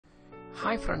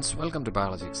Hi friends, welcome to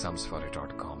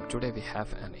biologyexamsforyou.com. Today we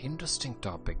have an interesting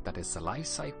topic, that is the life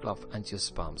cycle of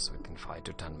angiosperms within 5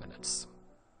 to 10 minutes.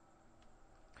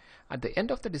 At the end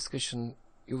of the discussion,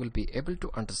 you will be able to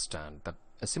understand that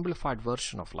a simplified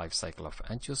version of life cycle of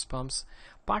angiosperms,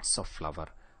 parts of flower,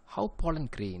 how pollen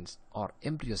grains or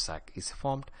embryo sac is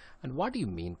formed, and what do you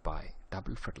mean by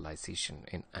double fertilization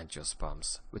in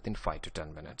angiosperms within 5 to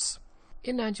 10 minutes.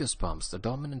 In angiosperms, the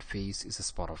dominant phase is a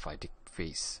sporophytic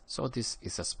phase. So this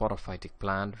is a sporophytic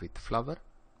plant with flower.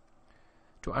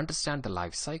 To understand the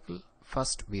life cycle,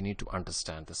 first we need to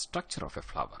understand the structure of a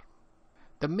flower.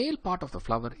 The male part of the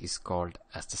flower is called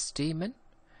as the stamen.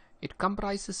 It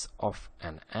comprises of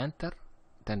an anther,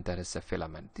 then there is a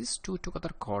filament. These two together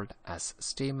called as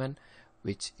stamen,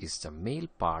 which is the male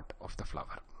part of the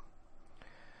flower.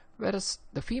 Whereas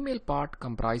the female part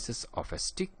comprises of a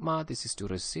stigma. This is to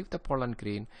receive the pollen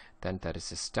grain. Then there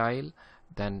is a style.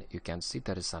 Then you can see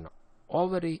there is an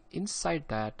ovary. Inside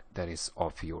that there is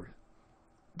ovule.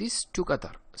 These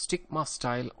together, stigma,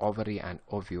 style, ovary and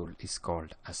ovule, is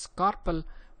called as carpel,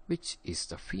 which is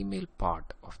the female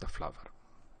part of the flower.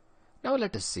 Now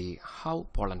let us see how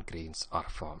pollen grains are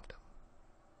formed.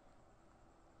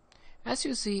 As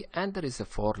you see, anther is a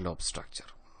 4-lobe structure.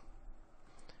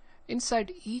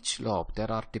 Inside each lobe there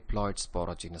are diploid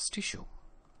sporogenous tissue.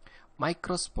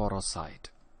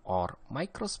 Microsporocyte or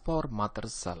microspore mother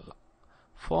cell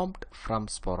formed from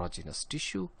sporogenous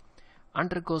tissue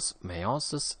undergoes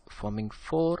meiosis, forming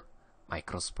 4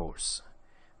 microspores.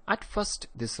 At first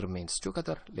this remains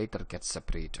together, later gets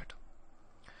separated.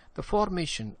 The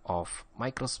formation of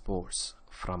microspores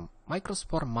from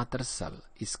microspore mother cell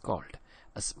is called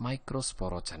as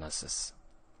microsporogenesis.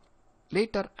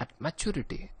 Later, at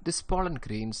maturity, this pollen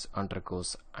grains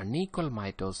undergoes unequal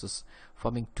mitosis,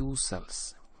 forming 2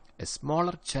 cells, a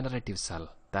smaller generative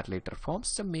cell that later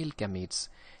forms the male gametes,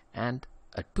 and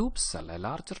a tube cell, a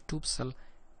larger tube cell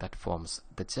that forms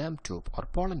the germ tube or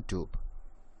pollen tube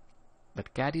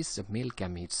that carries the male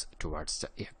gametes towards the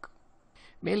egg.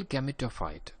 Male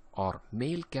gametophyte or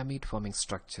male gamete forming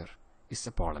structure is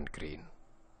the pollen grain.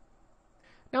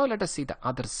 Now let us see the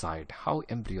other side, how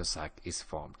embryo sac is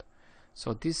formed.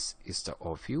 So this is the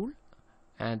ovule,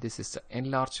 and this is the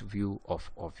enlarged view of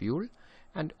ovule,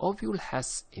 and ovule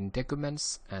has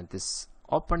integuments, and this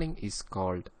opening is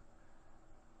called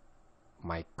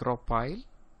micropyle,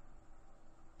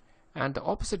 and the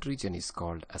opposite region is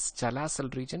called as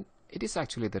chalacal region. It is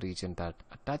actually the region that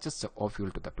attaches the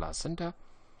ovule to the placenta.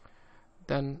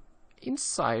 Then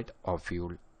inside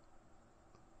ovule,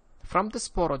 from the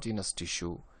sporogenous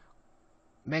tissue,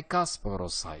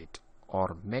 megasporocyte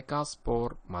or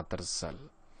megaspore mother cell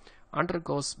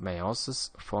undergoes meiosis,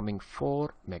 forming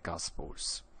 4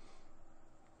 megaspores,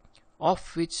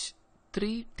 of which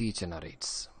 3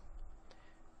 degenerates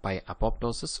by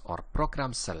apoptosis or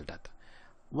programmed cell death.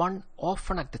 One,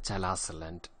 often at the chalacal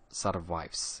end,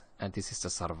 survives, and this is the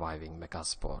surviving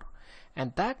megaspore,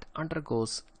 and that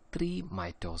undergoes 3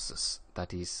 mitosis,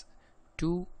 that is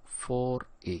 2, 4,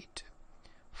 8,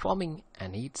 forming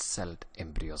an 8-celled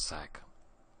embryo sac.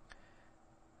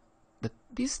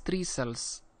 These 3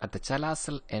 cells at the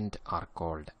chalacal end are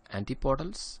called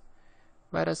antipodals,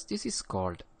 whereas this is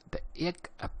called the egg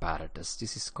apparatus.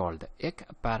 This is called the egg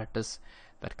apparatus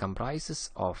that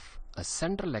comprises of a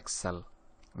central egg cell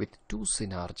with 2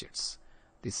 synergids.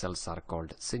 These cells are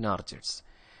called synergids.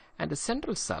 And the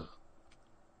central cell,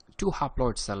 2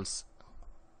 haploid cells.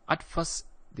 At first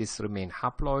these remain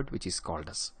haploid, which is called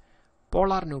as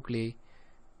polar nuclei.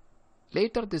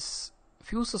 Later this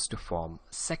fuses to form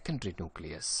secondary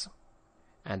nucleus,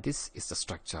 and this is the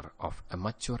structure of a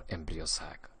mature embryo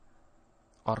sac.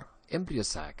 Or embryo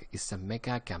sac is a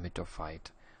megametophyte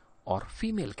or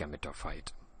female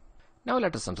gametophyte. Now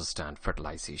let us understand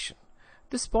fertilization.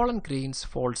 This pollen grains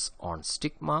falls on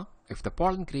stigma. If the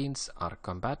pollen grains are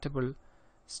compatible,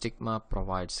 stigma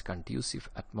provides conducive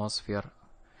atmosphere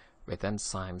with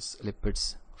enzymes,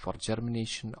 lipids for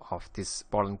germination of this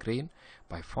pollen grain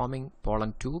by forming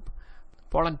pollen tube.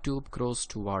 Pollen tube grows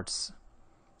towards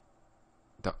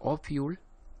the ovule.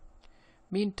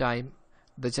 Meantime,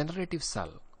 the generative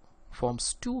cell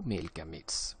forms 2 male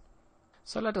gametes.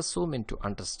 So let us zoom in to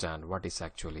understand what is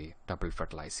actually double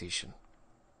fertilization.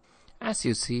 As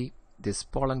you see, this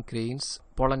pollen grains,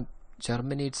 pollen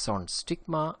germinates on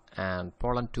stigma and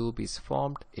pollen tube is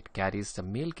formed. It carries the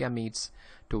male gametes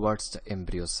towards the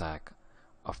embryo sac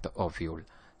of the ovule.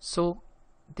 So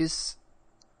this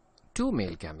 2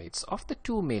 male gametes, of the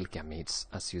 2 male gametes,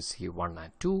 as you see 1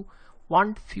 and 2,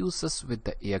 one fuses with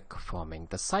the egg, forming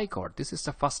the zygote. This is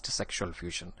the first sexual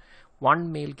fusion.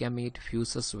 One male gamete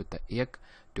fuses with the egg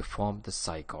to form the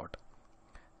zygote.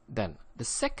 Then the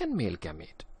second male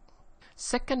gamete.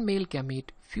 Second male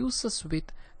gamete fuses with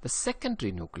the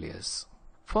secondary nucleus,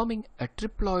 forming a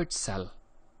triploid cell,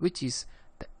 which is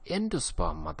the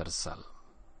endosperm mother cell.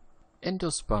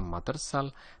 Endosperm mother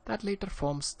cell that later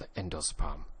forms the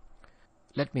endosperm.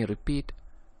 Let me repeat.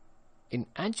 In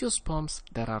angiosperms,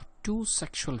 there are two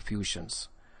sexual fusions.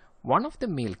 One of the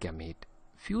male gamete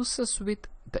fuses with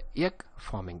the egg,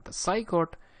 forming the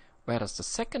zygote, whereas the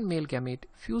second male gamete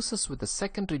fuses with the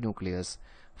secondary nucleus,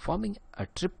 forming a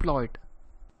triploid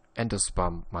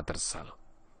endosperm mother cell.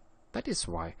 That is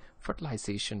why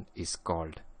fertilization is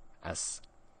called as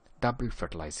double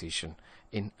fertilization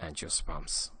in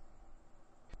angiosperms.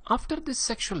 After this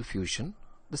sexual fusion,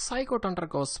 the zygote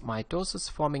undergoes mitosis,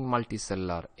 forming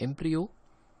multicellular embryo,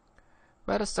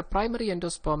 whereas the primary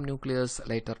endosperm nucleus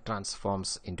later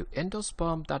transforms into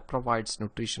endosperm that provides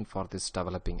nutrition for this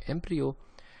developing embryo.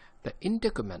 The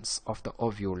integuments of the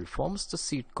ovule forms the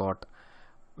seed coat,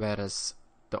 whereas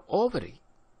the ovary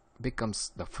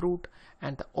becomes the fruit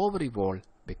and the ovary wall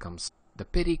becomes the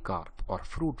pericarp or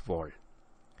fruit wall.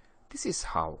 This is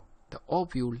how the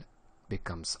ovule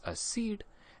becomes a seed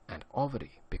and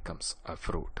ovary becomes a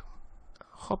fruit.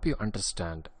 Hope you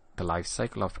understand the life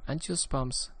cycle of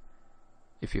angiosperms.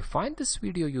 If you find this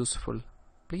video useful,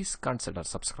 please consider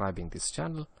subscribing this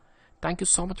channel. Thank you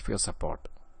so much for your support.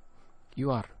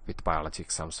 You are with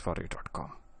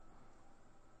biologyexamsforyou.com.